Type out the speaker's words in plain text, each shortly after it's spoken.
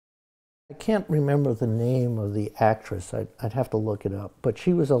I can't remember the name of the actress. I'd have to look it up. But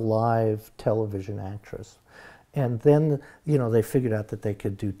she was a live television actress. And then, you know, they figured out that they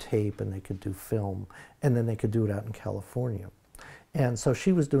could do tape and they could do film, and then they could do it out in California. And so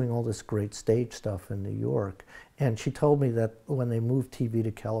she was doing all this great stage stuff in New York. And she told me that when they moved TV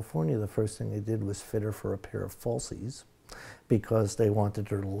to California, the first thing they did was fit her for a pair of falsies, because they wanted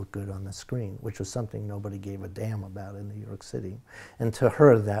her to look good on the screen, which was something nobody gave a damn about in New York City. And to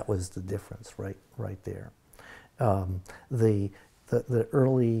her, that was the difference right there. The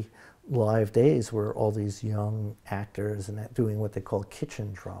early live days were all these young actors and doing what they call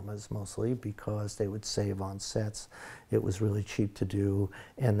kitchen dramas mostly, because they would save on sets. It was really cheap to do,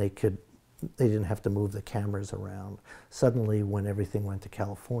 and they didn't have to move the cameras around. Suddenly, when everything went to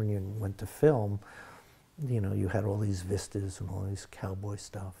California and went to film, you know, you had all these vistas and all these cowboy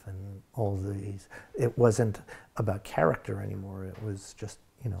stuff and all these. It wasn't about character anymore. It was just,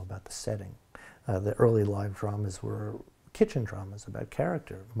 you know, about the setting. The early live dramas were kitchen dramas about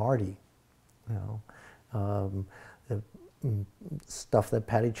character. Marty, you know, the stuff that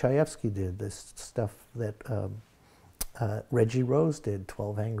Patty Chayefsky did, this stuff that Reggie Rose did,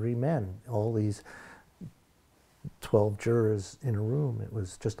 12 Angry Men, all these 12 jurors in a room. It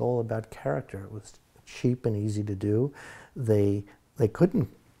was just all about character. It was cheap and easy to do. They couldn't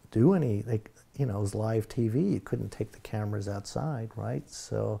do any, you know, it was live TV. You couldn't take the cameras outside, right?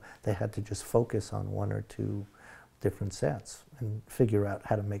 So they had to just focus on one or two different sets and figure out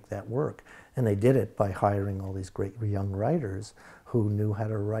how to make that work. And they did it by hiring all these great young writers who knew how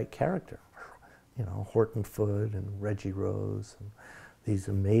to write character. You know, Horton Foote and Reggie Rose, and these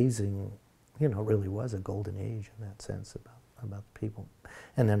amazing, you know, it really was a golden age in that sense about the people.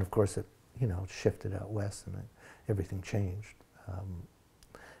 And then, of course, it, you know, shifted out west, and everything changed.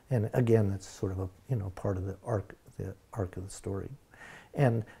 And again, that's sort of a, you know, part of the arc of the story.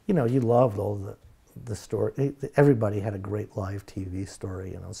 And you know, you loved all the story. Everybody had a great live TV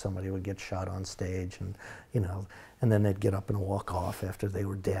story. You know, somebody would get shot on stage, and you know, and then they'd get up and walk off after they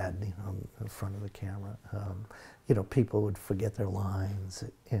were dead, you know, in front of the camera. You know, people would forget their lines,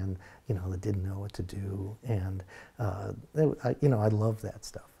 and you know, they didn't know what to do. And you know, I love that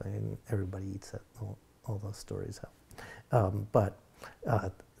stuff. I mean, everybody eats that, all those stories up. But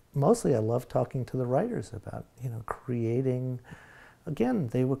mostly, I love talking to the writers about, you know, creating. Again,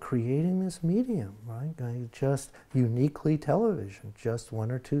 they were creating this medium, right? Just uniquely television, just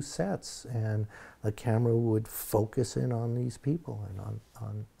one or two sets, and the camera would focus in on these people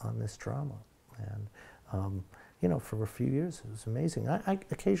and on this drama. And you know, for a few years, it was amazing. I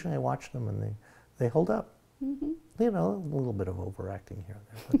occasionally watch them, and they hold up. Mm-hmm. You know, a little bit of overacting here and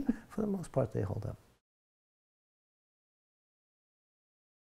there, but for the most part, they hold up.